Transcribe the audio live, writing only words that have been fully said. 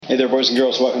Hey there, boys and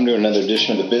girls. Welcome to another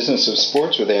edition of the Business of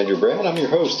Sports with Andrew Brandt. I'm your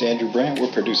host, Andrew Brandt. We're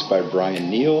produced by Brian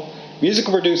Neal,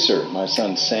 musical producer, my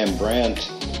son Sam Brandt,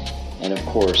 and of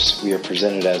course, we are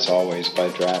presented as always by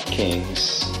DraftKings.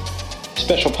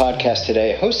 Special podcast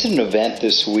today. I hosted an event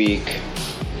this week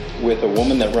with a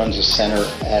woman that runs a center,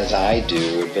 as I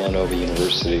do, at Villanova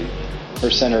University. Her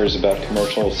center is about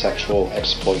commercial sexual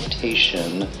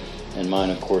exploitation, and mine,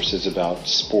 of course, is about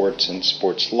sports and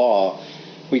sports law.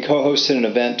 We co-hosted an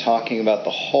event talking about the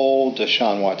whole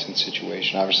Deshaun Watson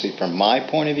situation, obviously from my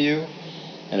point of view,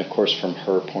 and of course from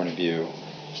her point of view,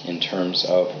 in terms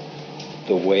of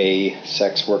the way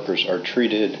sex workers are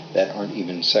treated that aren't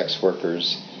even sex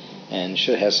workers, and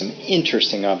she has some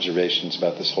interesting observations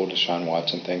about this whole Deshaun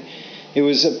Watson thing. It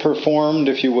was performed,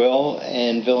 if you will,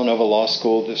 in Villanova Law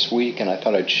School this week, and I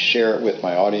thought I'd share it with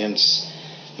my audience,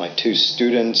 my two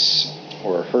students,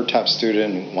 or her top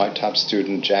student, my top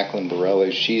student, Jacqueline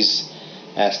Borelli. She's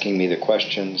asking me the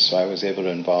questions, so I was able to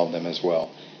involve them as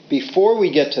well. Before we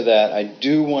get to that, I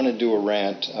do want to do a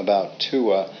rant about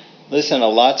Tua. Listen, a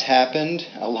lot's happened,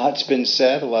 a lot's been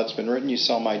said, a lot's been written. You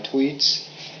saw my tweets,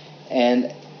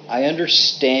 and I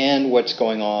understand what's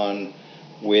going on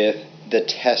with the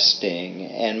testing,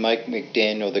 and Mike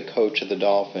McDaniel, the coach of the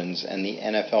Dolphins, and the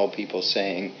NFL people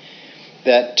saying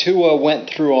that Tua went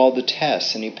through all the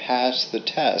tests and he passed the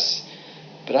tests.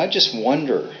 But I just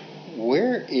wonder,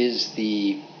 where is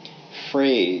the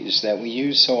phrase that we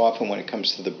use so often when it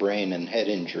comes to the brain and head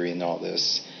injury and all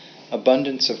this?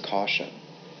 Abundance of caution.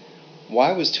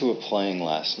 Why was Tua playing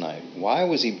last night? Why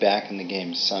was he back in the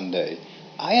game Sunday?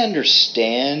 I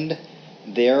understand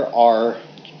there are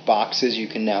boxes you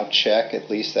can now check, at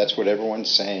least that's what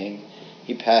everyone's saying.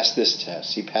 He passed this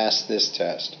test. He passed this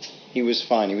test. He was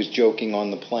fine. He was joking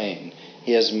on the plane.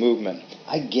 He has movement.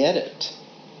 I get it.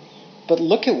 But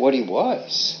look at what he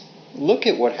was. Look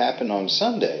at what happened on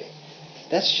Sunday.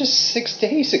 That's just 6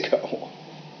 days ago.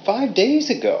 5 days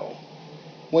ago.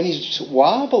 When he's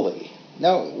wobbly.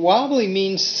 Now, wobbly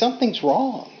means something's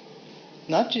wrong.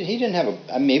 Not just, he didn't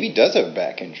have maybe he does have a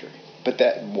back injury. But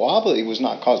that wobbly was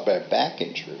not caused by a back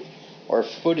injury or a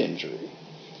foot injury.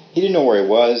 He didn't know where he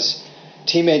was.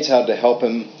 Teammates had to help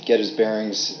him get his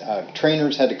bearings.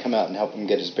 Trainers had to come out and help him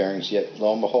get his bearings. Yet,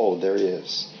 lo and behold, there he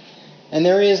is. And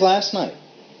there he is last night.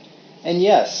 And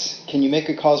yes, can you make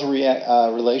a causal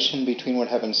relation between what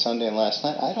happened Sunday and last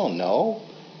night? I don't know.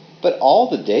 But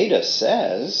all the data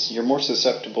says you're more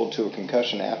susceptible to a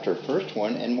concussion after a first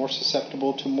one and more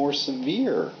susceptible to more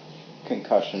severe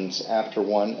concussions after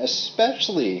one,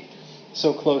 especially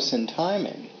so close in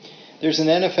timing. There's an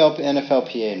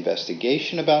NFLPA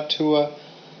investigation about Tua.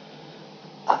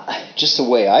 Just the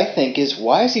way I think is,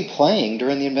 why is he playing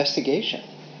during the investigation?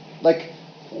 Like,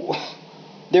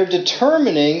 they're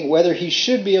determining whether he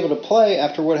should be able to play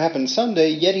after what happened Sunday,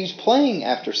 yet he's playing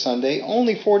after Sunday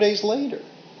only 4 days later.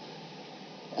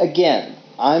 Again,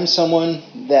 I'm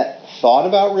someone that thought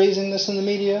about raising this in the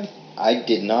media. I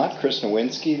did not. Chris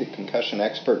Nowinski, the concussion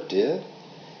expert, did.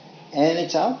 And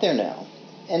it's out there now.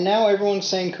 And now everyone's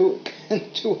saying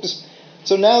Tua's.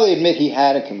 So now they admit he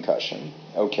had a concussion.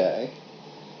 Okay.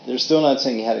 They're still not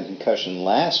saying he had a concussion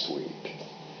last week.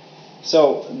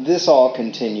 So this all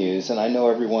continues, and I know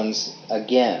everyone's,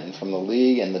 again, from the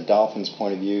league and the Dolphins'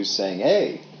 point of view, saying,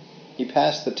 hey, he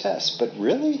passed the test. But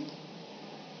really?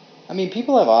 I mean,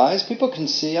 people have eyes. People can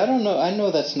see. I don't know. I know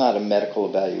that's not a medical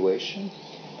evaluation.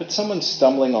 But someone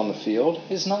stumbling on the field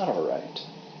is not all right.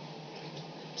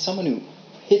 Someone who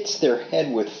hits their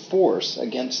head with force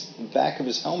against the back of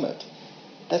his helmet,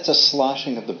 that's a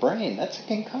sloshing of the brain. That's a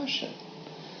concussion.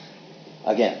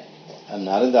 Again, I'm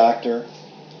not a doctor.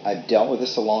 I've dealt with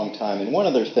this a long time. And one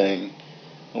other thing,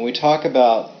 when we talk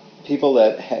about people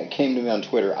that came to me on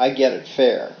Twitter, I get it,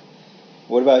 fair.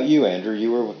 What about you, Andrew?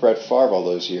 You were with Brett Favre all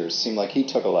those years. It seemed like he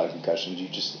took a lot of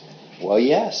concussions. Well,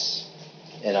 yes.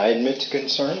 And I admit to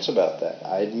concerns about that.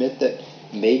 I admit that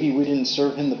maybe we didn't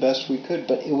serve him the best we could,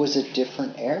 but it was a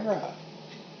different era.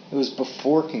 It was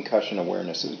before concussion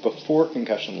awareness. It was before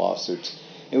concussion lawsuits.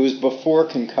 It was before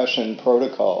concussion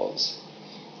protocols.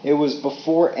 It was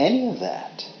before any of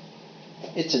that.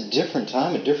 It's a different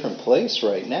time, a different place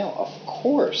right now. Of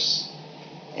course,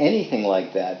 anything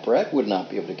like that, Brett would not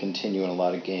be able to continue in a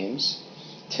lot of games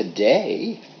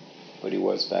today, but he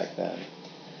was back then.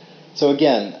 So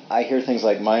again, I hear things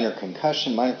like minor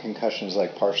concussion. Minor concussion is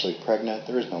like partially pregnant.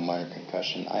 There is no minor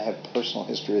concussion. I have personal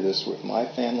history of this with my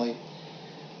family.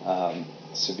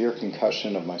 Severe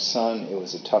concussion of my son. It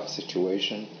was a tough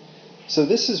situation. So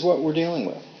this is what we're dealing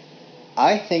with.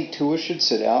 I think Tua should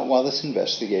sit out while this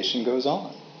investigation goes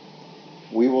on.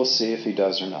 We will see if he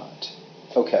does or not.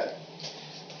 Okay.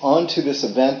 On to this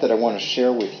event that I want to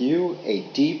share with you, a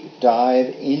deep dive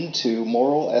into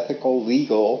moral, ethical,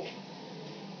 legal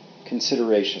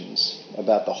considerations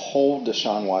about the whole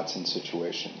Deshaun Watson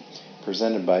situation,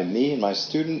 presented by me and my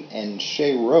student, and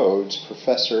Shay Rhodes,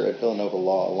 professor at Villanova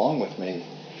Law, along with me,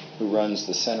 who runs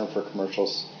the Center for Commercial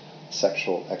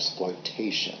Sexual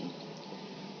Exploitation.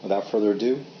 Without further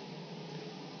ado,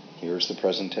 here's the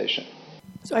presentation.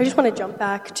 So I just want to jump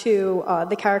back to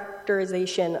the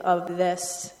characterization of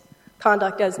this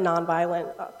conduct as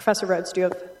nonviolent. Professor Rhodes, do you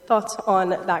have thoughts on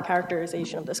that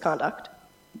characterization of this conduct?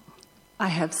 I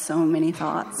have so many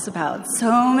thoughts about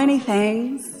so many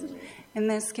things in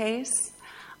this case.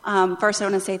 First, I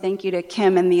want to say thank you to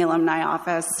Kim and the Alumni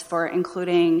Office for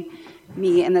including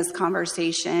me in this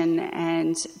conversation,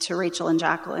 and to Rachel and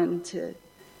Jacqueline to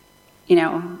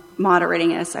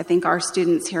moderating us. I think our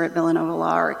students here at Villanova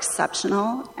Law are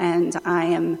exceptional, and I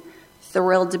am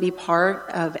thrilled to be part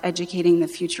of educating the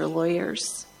future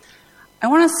lawyers. I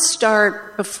want to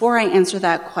start, before I answer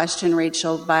that question,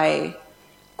 Rachel, by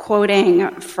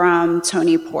quoting from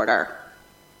Tony Porter.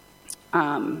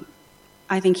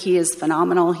 I think he is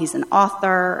phenomenal. He's an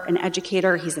author, an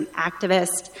educator, he's an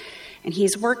activist, and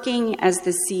he's working as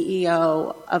the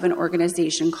CEO of an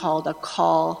organization called A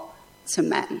Call to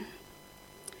Men.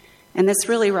 And this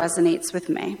really resonates with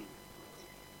me.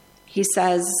 He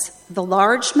says, the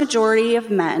large majority of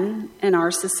men in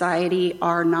our society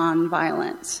are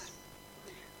nonviolent.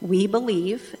 We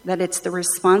believe that it's the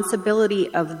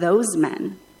responsibility of those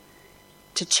men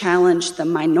to challenge the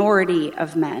minority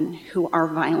of men who are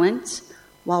violent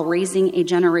while raising a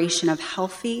generation of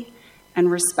healthy and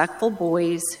respectful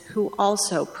boys who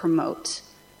also promote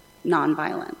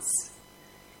nonviolence.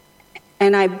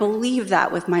 And I believe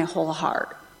that with my whole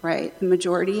heart. Right? The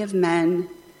majority of men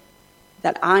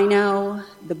that I know,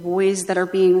 the boys that are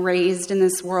being raised in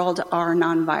this world, are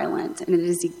nonviolent. And it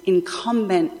is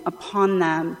incumbent upon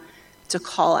them to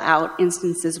call out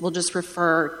instances. We'll just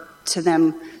refer to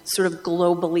them sort of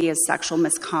globally as sexual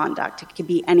misconduct. It could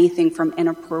be anything from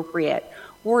inappropriate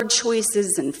word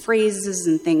choices and phrases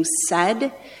and things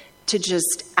said to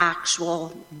just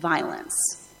actual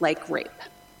violence, like rape.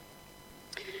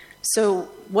 So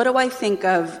what do I think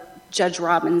of Judge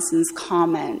Robinson's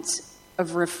comment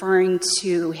of referring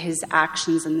to his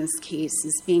actions in this case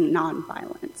as being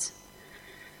nonviolent?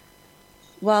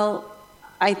 Well,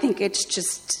 I think it's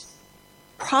just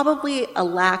probably a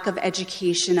lack of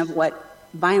education of what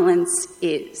violence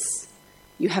is.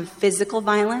 You have physical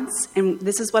violence, and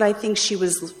this is what I think she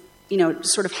was,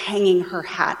 sort of hanging her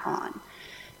hat on.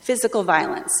 Physical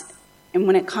violence. And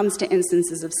when it comes to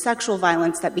instances of sexual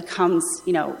violence, that becomes,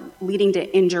 leading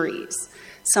to injuries.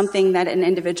 Something that an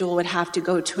individual would have to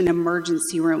go to an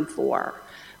emergency room for,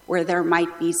 where there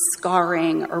might be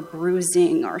scarring or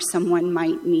bruising, or someone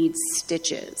might need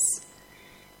stitches.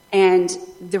 And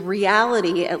the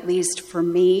reality, at least for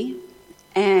me,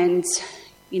 and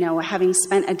having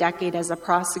spent a decade as a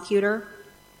prosecutor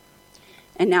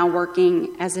and now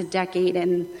working as a decade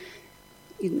in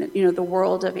the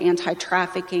world of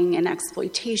anti-trafficking and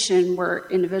exploitation, where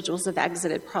individuals have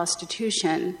exited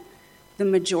prostitution, the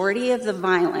majority of the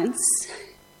violence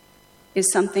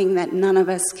is something that none of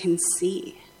us can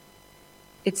see.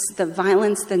 It's the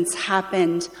violence that's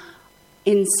happened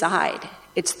inside.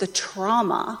 It's the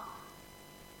trauma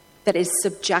that is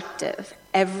subjective.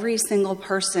 Every single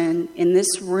person in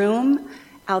this room,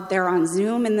 out there on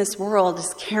Zoom in this world,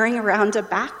 is carrying around a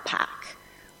backpack.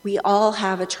 We all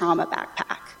have a trauma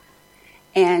backpack.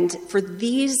 And for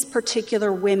these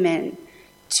particular women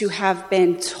to have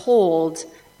been told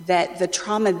that the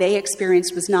trauma they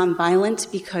experienced was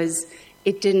nonviolent because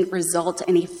it didn't result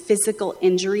in a physical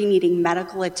injury needing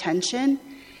medical attention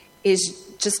is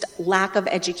just lack of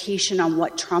education on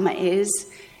what trauma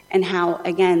is, and how,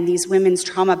 again, these women's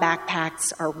trauma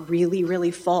backpacks are really, really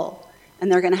full,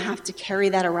 and they're going to have to carry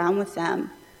that around with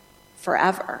them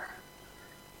forever.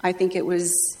 I think it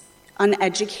was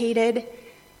uneducated,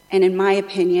 and in my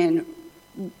opinion,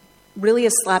 really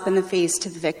a slap in the face to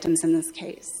the victims in this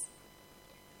case.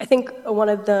 I think one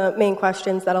of the main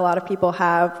questions that a lot of people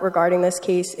have regarding this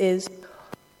case is,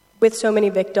 with so many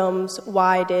victims,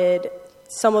 why did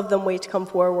some of them wait to come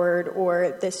forward,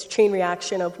 or this chain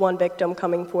reaction of one victim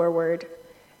coming forward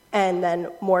and then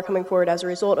more coming forward as a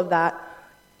result of that?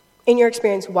 In your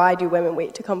experience, why do women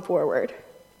wait to come forward?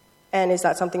 And is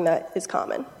that something that is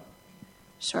common?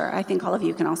 Sure. I think all of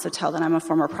you can also tell that I'm a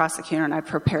former prosecutor and I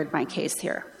prepared my case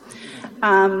here.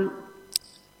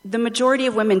 The majority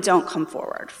of women don't come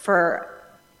forward for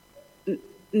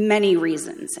many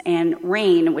reasons. And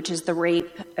RAINN, which is the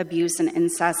Rape, Abuse, and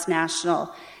Incest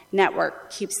National Network,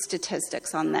 keeps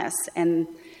statistics on this. And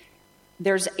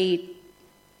there's of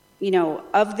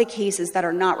the cases that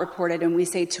are not reported, and we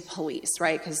say to police,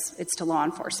 right, because it's to law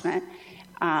enforcement,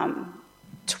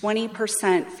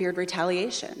 20% feared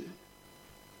retaliation.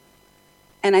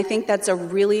 And I think that's a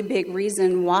really big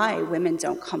reason why women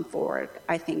don't come forward.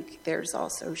 I think there's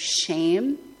also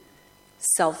shame,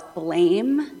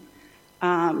 self-blame,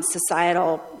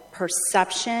 societal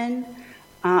perception.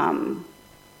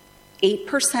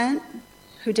 8%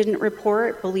 who didn't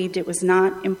report believed it was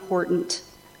not important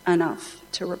enough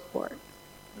to report.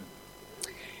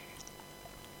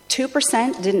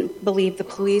 2% didn't believe the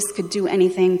police could do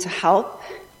anything to help,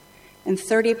 and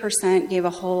 30% gave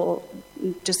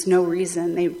just no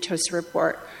reason. They chose to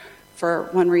report for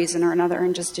one reason or another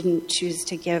and just didn't choose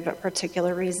to give a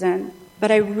particular reason.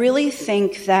 But I really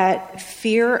think that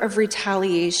fear of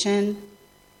retaliation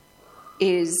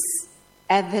is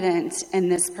evident in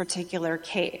this particular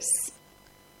case.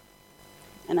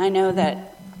 And I know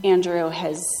that Andrew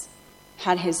has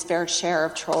had his fair share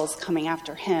of trolls coming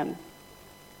after him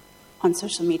on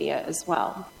social media as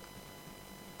well.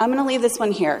 I'm going to leave this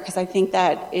one here because I think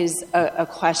that is a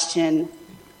question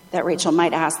that Rachel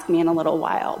might ask me in a little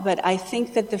while. But I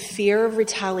think that the fear of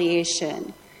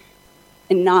retaliation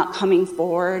and not coming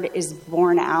forward is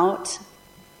borne out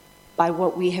by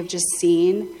what we have just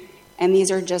seen. And these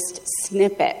are just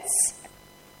snippets.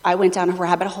 I went down a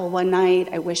rabbit hole one night.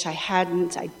 I wish I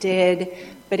hadn't. I did.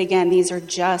 But again, these are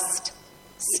just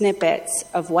snippets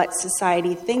of what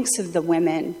society thinks of the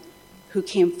women who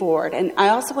came forward. And I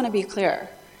also want to be clear.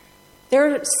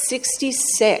 There are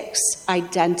 66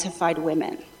 identified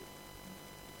women.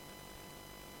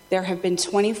 There have been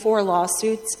 24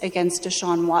 lawsuits against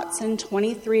Deshaun Watson.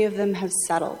 23 of them have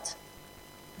settled.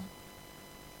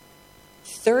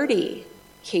 30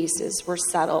 cases were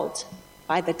settled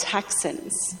by the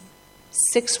Texans.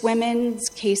 6 women's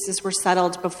cases were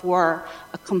settled before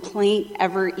a complaint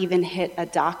ever even hit a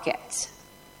docket.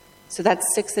 So that's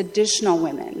 6 additional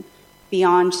women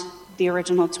beyond the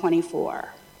original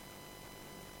 24.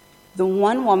 The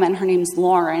one woman, her name's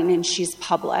Lauren, and she's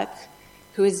public,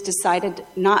 who has decided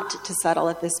not to settle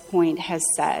at this point, has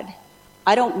said,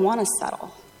 I don't want to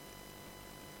settle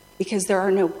because there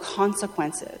are no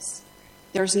consequences.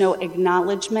 There's no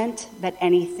acknowledgement that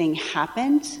anything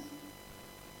happened.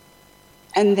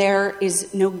 And there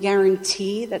is no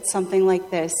guarantee that something like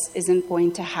this isn't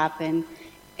going to happen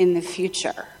in the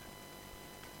future.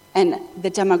 And the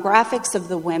demographics of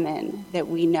the women that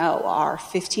we know are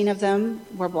 15 of them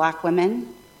were black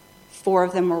women, 4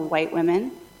 of them were white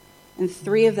women, and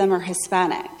 3 of them are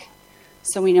Hispanic.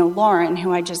 So we know Lauren,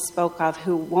 who I just spoke of,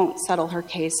 who won't settle her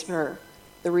case for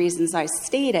the reasons I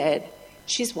stated,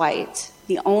 she's white.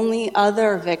 The only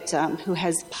other victim who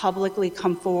has publicly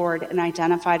come forward and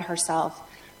identified herself,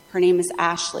 her name is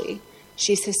Ashley.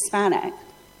 She's Hispanic.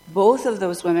 Both of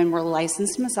those women were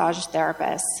licensed massage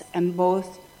therapists, and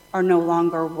both are no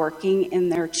longer working in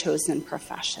their chosen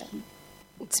profession.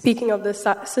 Speaking of the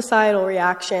societal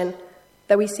reaction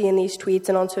that we see in these tweets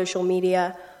and on social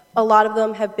media, a lot of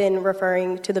them have been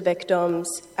referring to the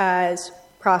victims as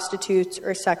prostitutes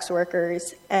or sex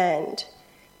workers, and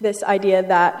this idea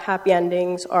that happy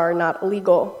endings are not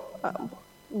illegal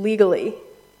legally.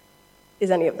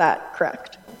 Is any of that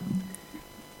correct?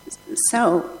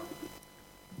 So,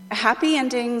 happy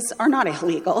endings are not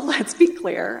illegal, let's be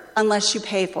clear, unless you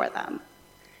pay for them.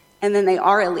 And then they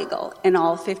are illegal in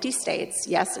all 50 states,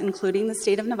 yes, including the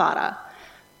state of Nevada.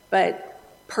 But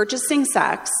purchasing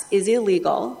sex is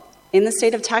illegal in the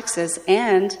state of Texas,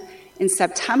 and in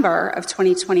September of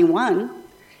 2021,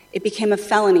 it became a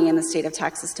felony in the state of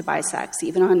Texas to buy sex,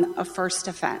 even on a first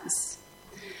offense.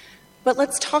 But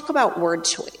let's talk about word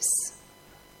choice.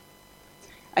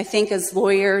 I think as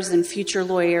lawyers and future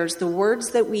lawyers, the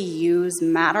words that we use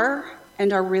matter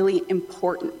and are really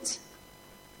important.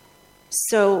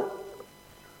 So,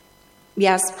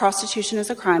 yes, prostitution is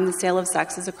a crime, the sale of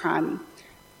sex is a crime,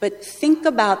 but think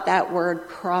about that word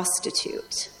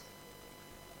prostitute.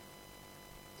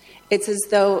 It's as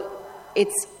though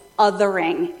it's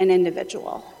othering an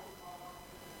individual.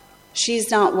 She's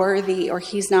not worthy or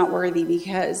he's not worthy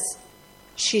because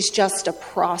she's just a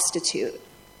prostitute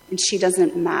and she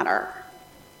doesn't matter.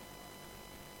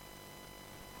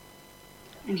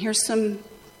 And here's some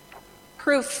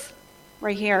proof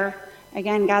right here,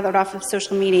 again, gathered off of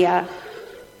social media.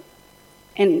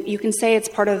 And you can say it's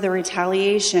part of the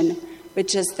retaliation, but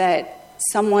just that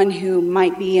someone who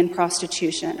might be in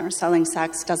prostitution or selling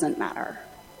sex doesn't matter.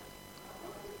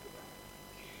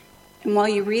 And while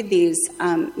you read these,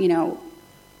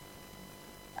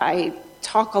 I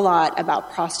talk a lot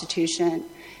about prostitution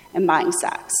and buying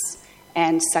sex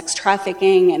and sex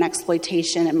trafficking and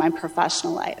exploitation in my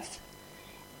professional life.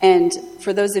 And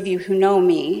for those of you who know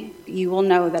me, you will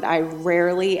know that I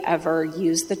rarely ever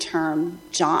use the term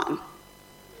John,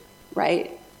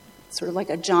 right? Sort of like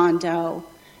a John Doe,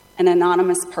 an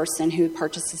anonymous person who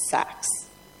purchases sex.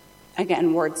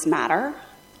 Again, words matter.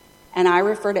 And I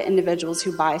refer to individuals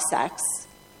who buy sex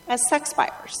as sex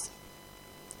buyers.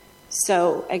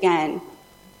 So again,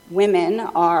 women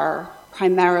are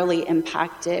primarily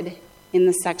impacted in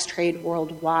the sex trade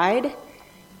worldwide,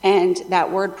 and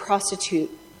that word prostitute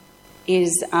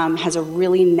has a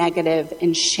really negative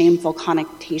and shameful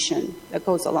connotation that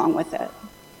goes along with it.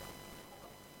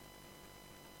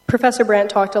 Professor Brandt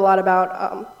talked a lot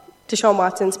about Deshaun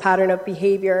Watson's pattern of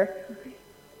behavior.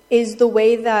 Is the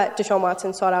way that Deshaun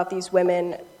Watson sought out these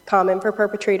women common for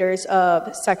perpetrators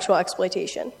of sexual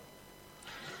exploitation?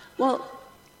 Well,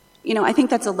 I think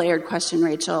that's a layered question,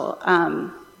 Rachel.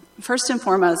 First and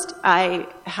foremost, I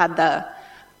had the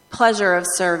pleasure of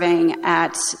serving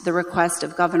at the request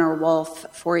of Governor Wolf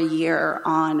for a year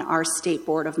on our state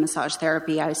board of massage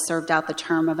therapy. I served out the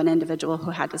term of an individual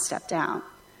who had to step down.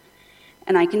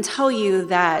 And I can tell you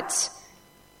that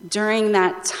during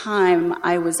that time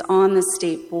I was on the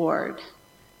state board,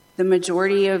 the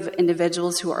majority of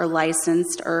individuals who are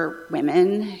licensed are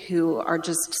women who are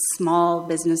just small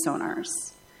business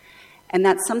owners. And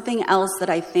that's something else that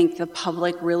I think the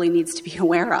public really needs to be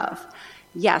aware of.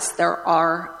 Yes, there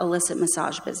are illicit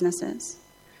massage businesses.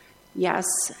 Yes,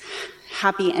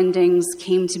 happy endings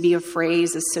came to be a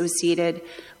phrase associated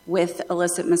with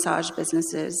illicit massage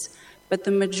businesses. But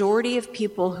the majority of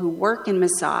people who work in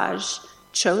massage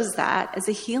chose that as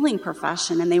a healing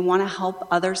profession, and they want to help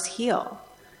others heal.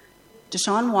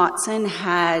 Deshaun Watson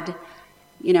had,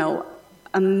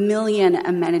 1 million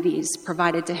amenities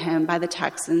provided to him by the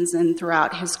Texans and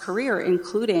throughout his career,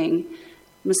 including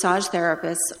massage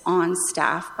therapists on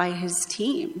staff by his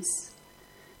teams.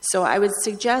 So I would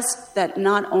suggest that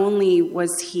not only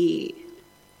was he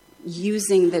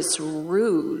using this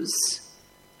ruse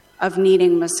of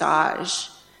needing massage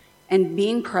and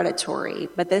being predatory,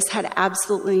 but this had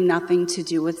absolutely nothing to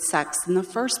do with sex in the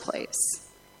first place.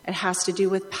 It has to do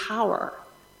with power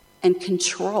and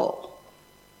control.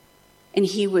 And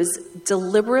he was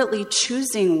deliberately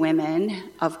choosing women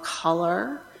of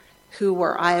color who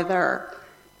were either,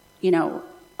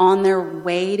 on their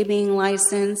way to being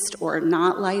licensed or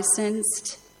not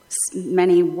licensed.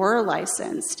 Many were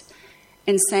licensed,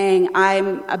 and saying,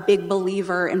 I'm a big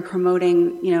believer in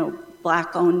promoting,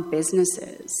 Black-owned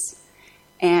businesses.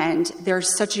 And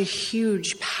there's such a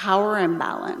huge power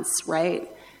imbalance, right,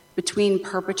 between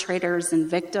perpetrators and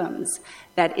victims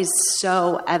that is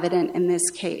so evident in this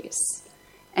case.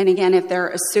 And again, if they're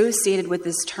associated with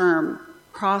this term,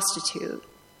 prostitute,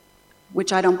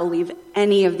 which I don't believe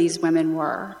any of these women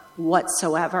were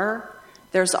whatsoever,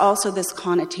 there's also this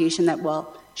connotation that,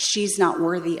 well, she's not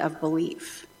worthy of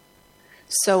belief.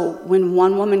 So when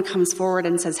one woman comes forward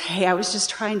and says, hey, I was just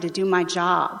trying to do my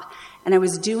job, and I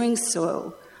was doing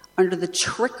so under the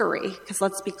trickery, because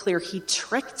let's be clear, he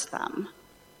tricked them,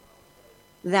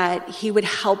 that he would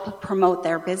help promote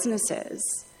their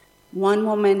businesses. One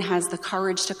woman has the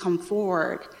courage to come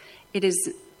forward.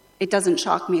 It doesn't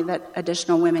shock me that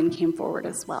additional women came forward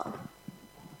as well.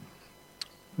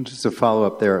 Just a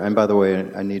follow-up there, and by the way,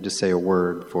 I need to say a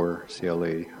word for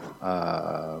CLE.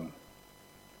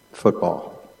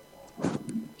 Football.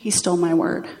 He stole my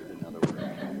word.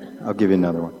 I'll give you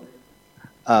another one.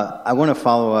 I want to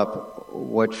follow up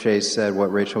what Shay said,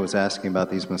 what Rachel was asking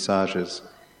about these massages.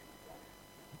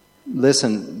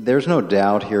 Listen, there's no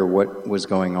doubt here what was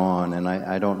going on, and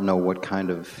I don't know what kind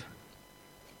of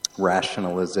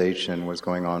rationalization was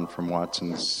going on from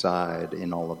Watson's side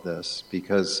in all of this,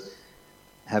 because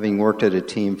having worked at a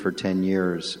team for 10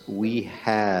 years, we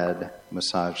had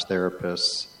massage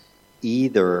therapists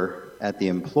either at the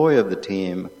employ of the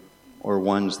team or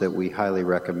ones that we highly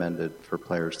recommended for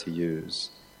players to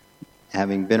use.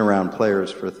 Having been around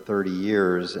players for 30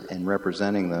 years and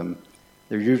representing them,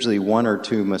 there's usually one or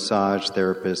two massage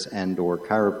therapists and or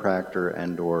chiropractor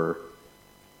and or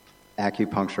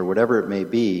acupuncture, whatever it may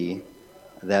be,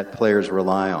 that players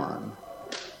rely on.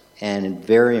 And it's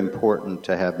very important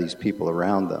to have these people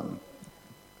around them.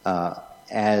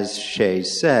 As Shay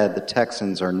said, the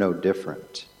Texans are no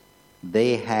different.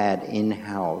 They had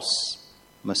in-house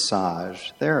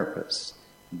massage therapists.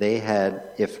 They had,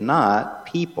 if not,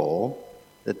 people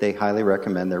that they highly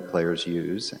recommend their players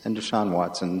use, and Deshaun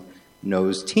Watson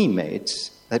knows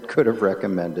teammates that could have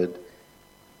recommended.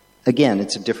 Again,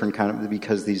 it's a different kind of,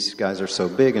 because these guys are so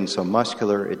big and so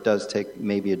muscular, it does take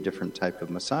maybe a different type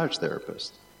of massage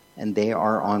therapist, and they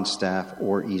are on staff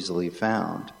or easily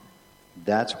found.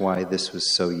 That's why this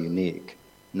was so unique.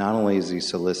 not only is he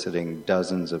soliciting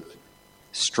dozens of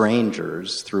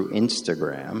strangers through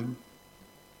Instagram,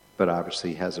 but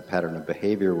obviously he has a pattern of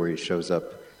behavior where he shows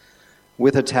up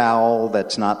with a towel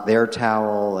that's not their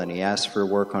towel, and he asks for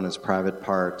work on his private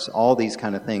parts. All these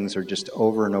kind of things are just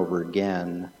over and over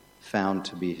again found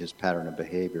to be his pattern of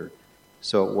behavior.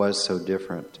 So it was so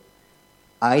different.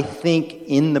 I think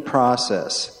in the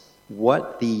process,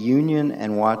 what the union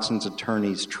and Watson's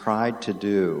attorneys tried to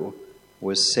do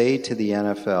was say to the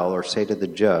NFL, or say to the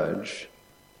judge,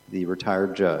 the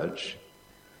retired judge,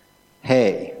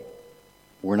 hey,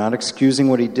 we're not excusing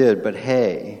what he did, but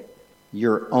hey,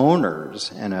 your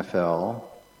owners, NFL,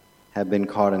 have been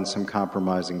caught in some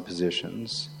compromising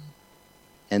positions,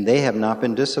 and they have not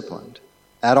been disciplined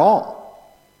at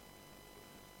all.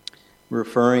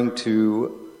 Referring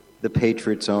to the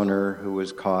Patriots owner who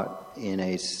was caught in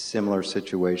a similar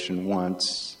situation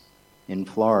once in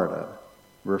Florida.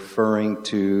 Referring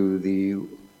to the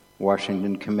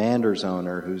Washington Commanders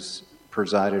owner who's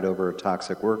presided over a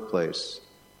toxic workplace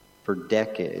for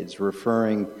decades.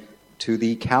 Referring to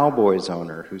the Cowboys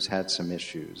owner who's had some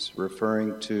issues,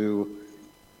 referring to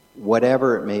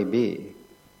whatever it may be.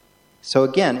 So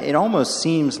again, it almost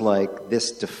seems like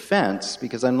this defense,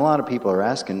 because a lot of people are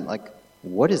asking, like,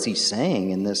 what is he saying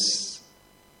in this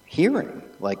hearing?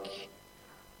 Like,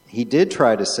 he did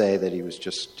try to say that he was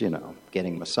just,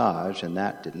 getting massage, and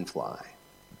that didn't fly.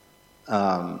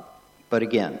 But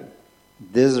again,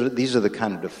 these are the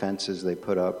kind of defenses they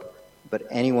put up. But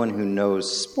anyone who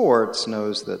knows sports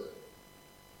knows that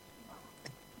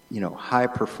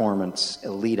high-performance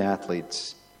elite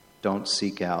athletes don't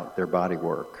seek out their body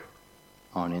work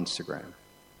on Instagram,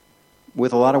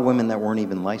 with a lot of women that weren't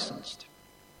even licensed.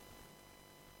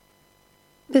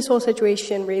 This whole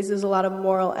situation raises a lot of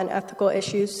moral and ethical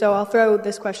issues, so I'll throw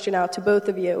this question out to both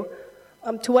of you.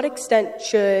 To what extent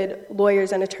should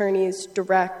lawyers and attorneys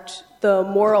direct the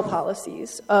moral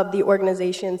policies of the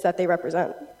organizations that they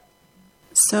represent?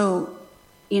 So,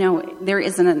 there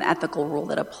isn't an ethical rule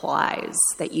that applies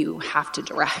that you have to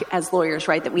direct, as lawyers,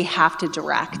 right, that we have to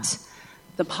direct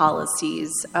the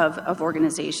policies of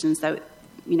organizations that,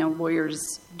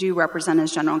 lawyers do represent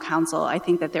as general counsel. I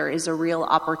think that there is a real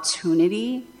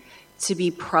opportunity to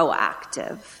be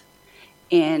proactive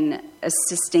in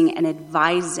assisting and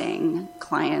advising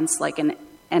clients like an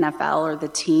NFL or the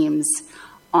teams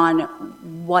on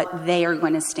what they are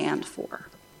going to stand for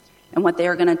and what they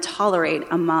are going to tolerate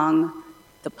among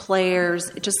the players,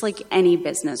 just like any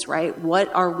business, right?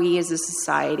 What are we as a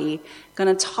society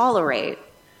going to tolerate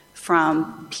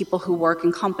from people who work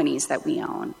in companies that we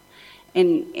own?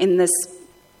 And in this,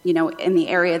 in the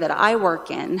area that I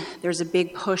work in, there's a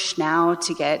big push now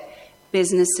to get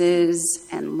businesses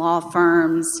and law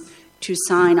firms to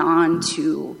sign on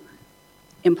to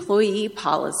employee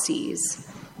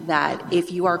policies that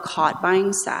if you are caught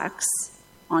buying sex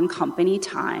on company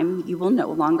time, you will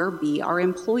no longer be our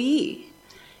employee.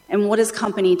 And what does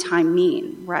company time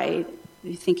mean, right?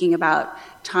 You're thinking about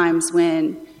times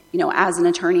when, as an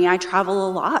attorney, I travel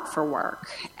a lot for work,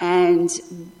 and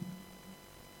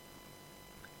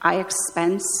I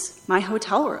expense my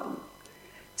hotel room.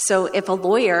 So if a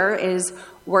lawyer is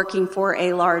working for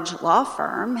a large law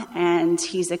firm and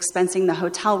he's expensing the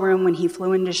hotel room when he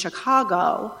flew into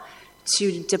Chicago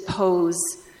to depose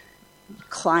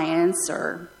clients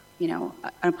or, an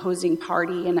opposing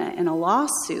party in a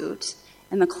lawsuit,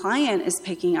 and the client is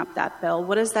picking up that bill,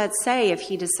 what does that say if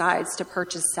he decides to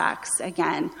purchase sex,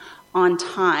 again, on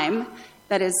time,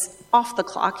 that is off the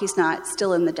clock? He's not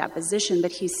still in the deposition,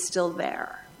 but he's still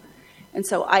there. And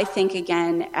so I think,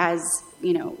 again, as,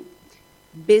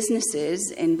 businesses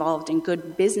involved in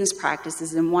good business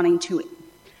practices and wanting to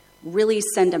really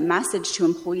send a message to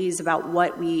employees about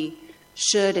what we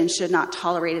should and should not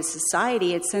tolerate as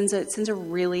society, it sends a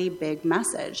really big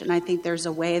message. And I think there's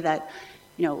a way that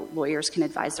lawyers can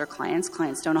advise their clients.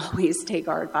 Clients don't always take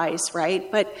our advice,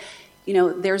 right? But,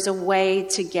 there's a way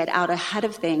to get out ahead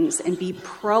of things and be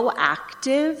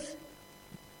proactive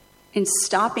in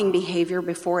stopping behavior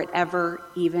before it ever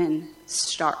even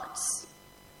starts,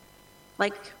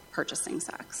 like purchasing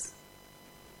sex.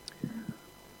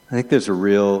 I think there's a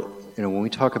real, when we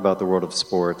talk about the world of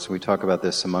sports, we talk about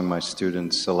this among my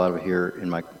students, a lot of it here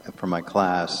from my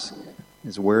class,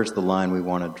 is where's the line we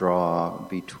want to draw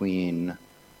between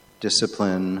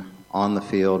discipline on the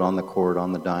field, on the court,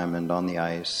 on the diamond, on the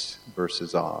ice,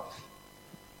 versus off.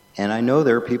 And I know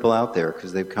there are people out there,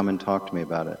 because they've come and talked to me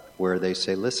about it, where they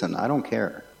say, listen, I don't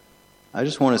care. I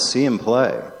just want to see them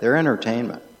play. They're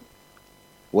entertainment.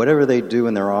 Whatever they do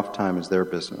in their off time is their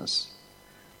business.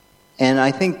 And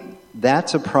I think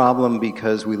that's a problem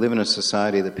because we live in a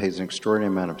society that pays an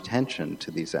extraordinary amount of attention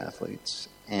to these athletes.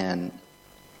 and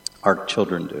our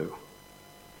children do.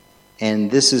 And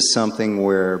this is something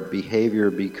where behavior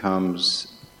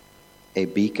becomes a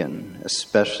beacon,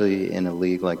 especially in a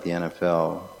league like the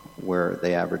NFL, where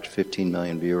they average 15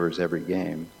 million viewers every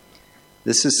game.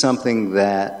 This is something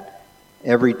that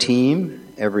every team,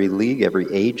 every league,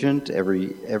 every agent,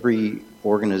 every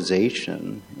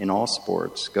organization in all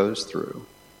sports goes through.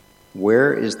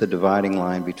 Where is the dividing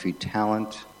line between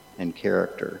talent and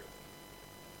character?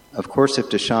 Of course, if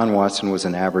Deshaun Watson was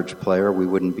an average player, we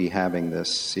wouldn't be having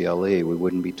this CLE. We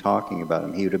wouldn't be talking about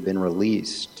him. He would have been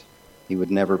released. He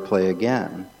would never play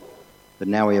again. But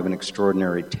now we have an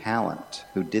extraordinary talent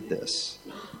who did this.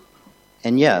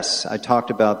 And yes, I talked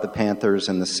about the Panthers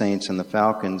and the Saints and the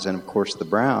Falcons and, of course, the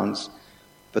Browns,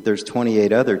 but there's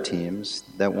 28 other teams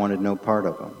that wanted no part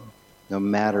of him, no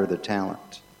matter the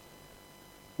talent.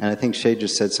 And I think Shay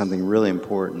just said something really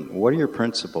important. What are your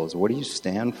principles? What do you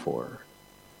stand for?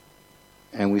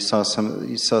 And you saw some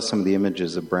of the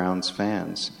images of Browns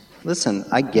fans. Listen,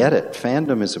 I get it.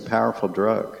 Fandom is a powerful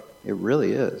drug. It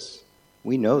really is.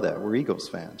 We know that. We're Eagles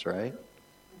fans, right?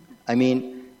 I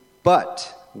mean,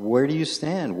 but where do you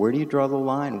stand? Where do you draw the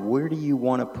line? Where do you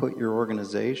want to put your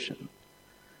organization?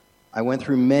 I went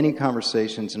through many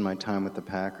conversations in my time with the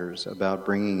Packers about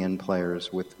bringing in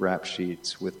players with rap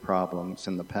sheets, with problems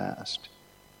in the past.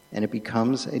 And it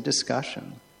becomes a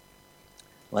discussion.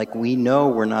 Like, we know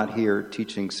we're not here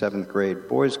teaching 7th grade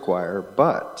boys choir,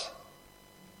 but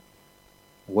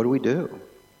what do we do?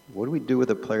 What do we do with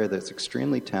a player that's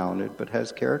extremely talented but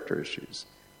has character issues,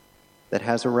 that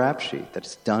has a rap sheet,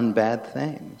 that's done bad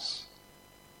things?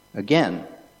 Again,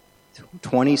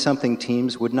 20-something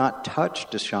teams would not touch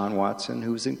Deshaun Watson,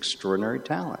 who's an extraordinary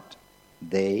talent.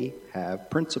 They have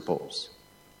principles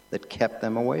that kept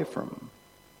them away from him.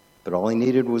 But all he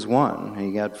needed was one, and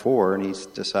he got 4, and he's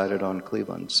decided on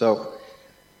Cleveland. So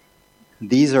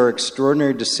these are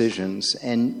extraordinary decisions,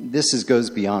 and this goes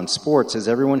beyond sports, as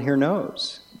everyone here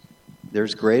knows.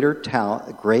 There's greater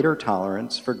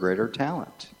tolerance for greater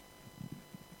talent.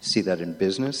 See that in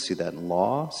business, see that in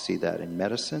law, see that in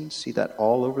medicine, see that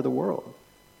all over the world.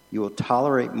 You will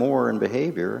tolerate more in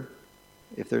behavior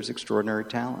if there's extraordinary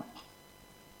talent.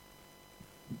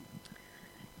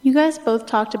 You guys both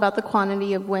talked about the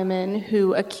quantity of women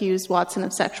who accused Watson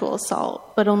of sexual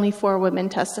assault, but only 4 women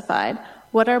testified.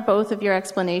 What are both of your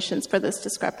explanations for this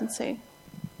discrepancy?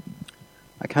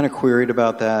 I kind of queried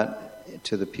about that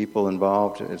to the people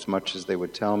involved as much as they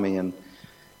would tell me, and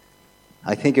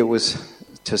I think it was,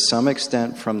 to some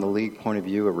extent, from the league point of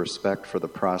view, a respect for the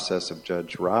process of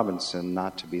Judge Robinson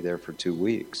not to be there for 2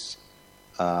 weeks.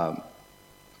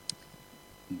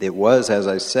 It was, as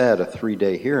I said, a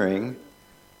 3-day hearing,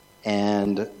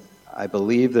 and I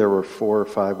believe there were 4 or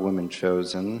 5 women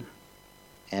chosen,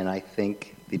 and I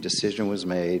think the decision was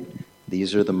made,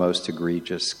 these are the most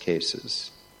egregious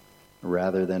cases,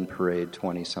 rather than parade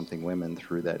 20-something women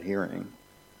through that hearing.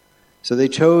 So they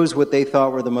chose what they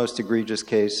thought were the most egregious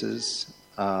cases,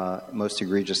 most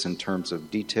egregious in terms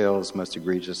of details, most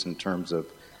egregious in terms of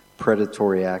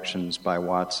predatory actions by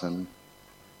Watson.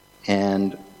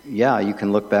 And yeah, you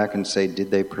can look back and say, did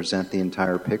they present the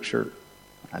entire picture?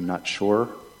 I'm not sure.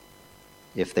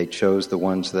 If they chose the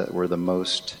ones that were the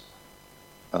most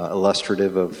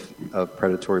illustrative of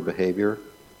predatory behavior,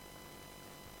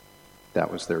 that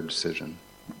was their decision.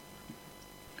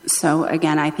 So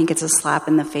again, I think it's a slap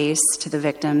in the face to the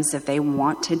victims. If they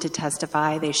wanted to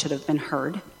testify, they should have been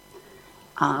heard.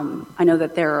 I know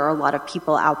that there are a lot of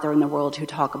people out there in the world who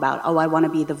talk about, I want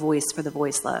to be the voice for the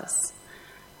voiceless.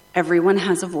 Everyone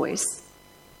has a voice.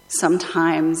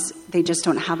 Sometimes they just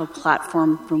don't have a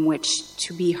platform from which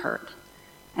to be heard.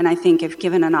 And I think if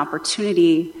given an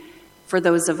opportunity for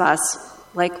those of us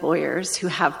like lawyers who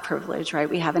have privilege, right?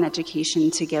 We have an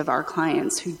education to give our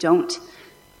clients who don't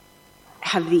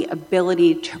have the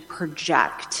ability to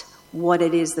project what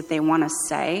it is that they want to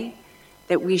say,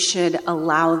 that we should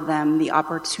allow them the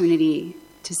opportunity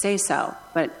to say so.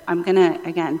 But I'm going to,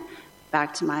 again, I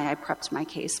prepped my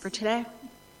case for today.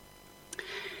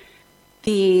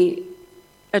 The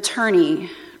attorney,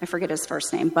 I forget his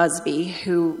first name, Busby,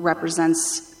 who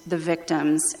represents the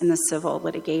victims in the civil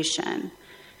litigation,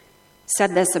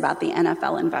 said this about the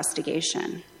NFL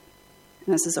investigation.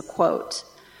 And this is a quote.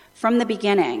 From the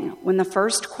beginning, when the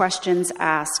first questions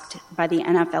asked by the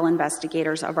NFL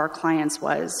investigators of our clients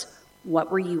was,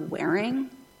 what were you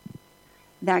wearing?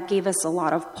 That gave us a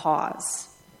lot of pause.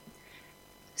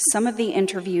 Some of the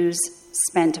interviews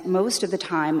spent most of the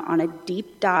time on a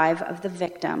deep dive of the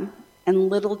victim and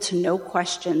little to no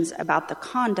questions about the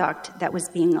conduct that was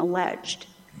being alleged.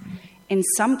 In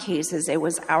some cases, it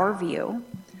was our view,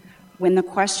 when the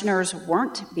questioners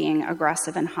weren't being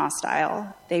aggressive and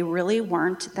hostile, they really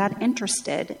weren't that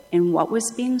interested in what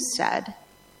was being said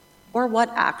or what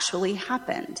actually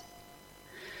happened.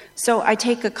 So I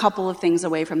take a couple of things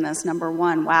away from this. Number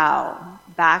one, wow,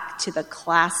 back to the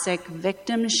classic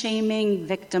victim shaming,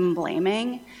 victim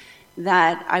blaming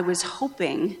that I was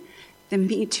hoping the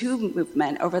Me Too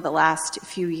movement over the last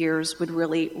few years would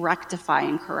really rectify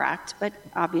and correct, but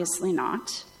obviously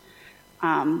not.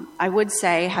 I would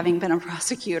say, having been a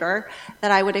prosecutor,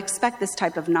 that I would expect this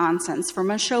type of nonsense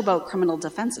from a showboat criminal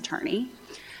defense attorney,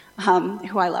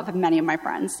 who I love, and many of my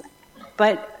friends.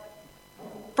 But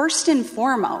first and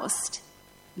foremost,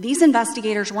 these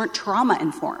investigators weren't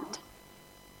trauma-informed.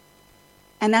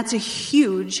 And that's a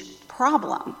huge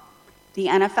problem. The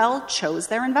NFL chose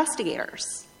their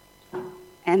investigators.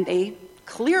 And they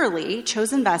clearly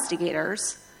chose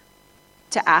investigators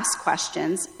to ask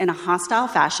questions in a hostile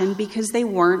fashion because they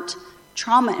weren't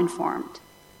trauma-informed.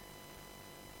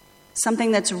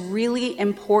 Something that's really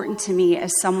important to me as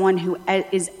someone who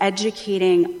is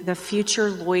educating the future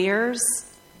lawyers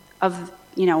of,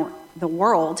 the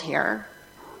world here,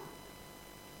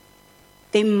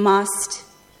 they must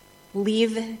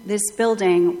leave this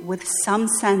building with some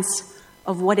sense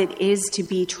of what it is to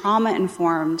be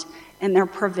trauma-informed in their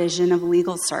provision of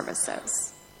legal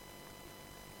services.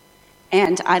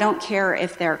 And I don't care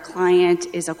if their client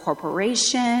is a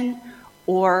corporation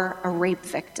or a rape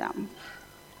victim.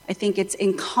 I think it's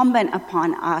incumbent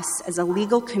upon us as a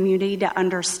legal community to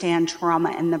understand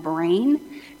trauma in the brain,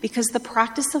 because the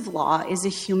practice of law is a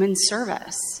human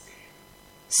service.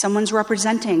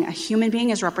 A human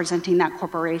being is representing that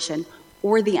corporation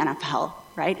or the NFL,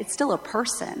 right? It's still a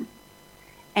person.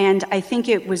 And I think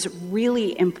it was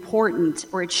really important,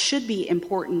 or it should be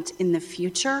important in the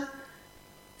future,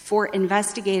 for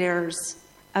investigators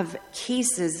of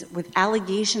cases with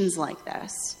allegations like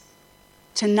this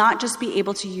to not just be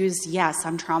able to use, yes,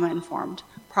 I'm trauma-informed,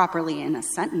 properly in a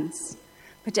sentence,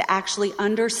 but to actually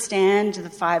understand the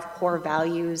 5 core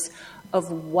values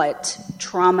of what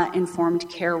trauma-informed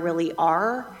care really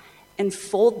are and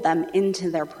fold them into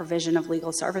their provision of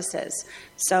legal services.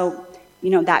 So,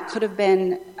 that could have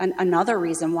been another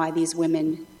reason why these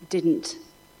women didn't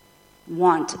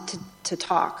want to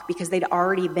talk, because they'd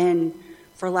already been,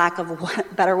 for lack of a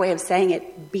better way of saying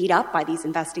it, beat up by these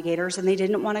investigators, and they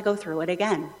didn't want to go through it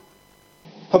again.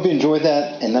 Hope you enjoyed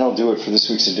that, and that'll do it for this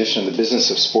week's edition of The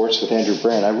Business of Sports with Andrew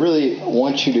Brandt. I really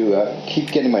want you to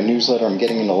keep getting my newsletter. I'm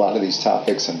getting into a lot of these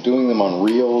topics. I'm doing them on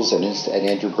Reels and at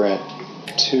Andrew Brandt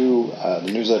 2,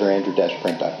 the newsletter,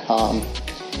 andrew-brandt.com,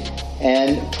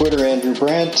 and Twitter, Andrew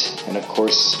Brandt. And, of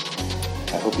course,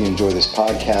 I hope you enjoy this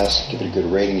podcast. Give it a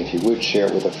good rating if you would. Share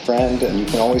it with a friend, and you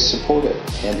can always support it.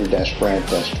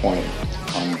 Andrew-Brandt-20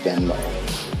 on Venmo.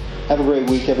 Have a great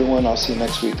week, everyone. I'll see you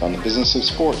next week on The Business of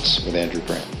Sports with Andrew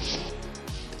Brandt.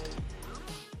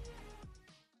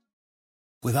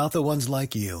 Without the ones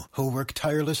like you, who work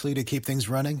tirelessly to keep things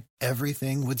running,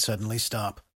 everything would suddenly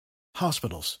stop.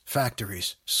 Hospitals,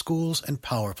 factories, schools, and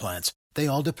power plants, they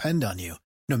all depend on you.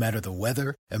 No matter the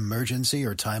weather, emergency,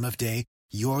 or time of day,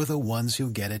 you're the ones who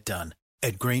get it done.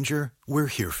 At Grainger, we're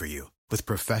here for you with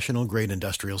professional-grade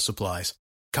industrial supplies.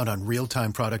 Count on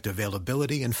real-time product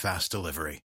availability and fast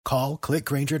delivery. Call, click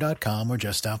Grainger.com, or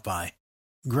just stop by.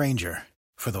 Grainger,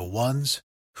 for the ones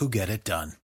who get it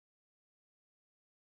done.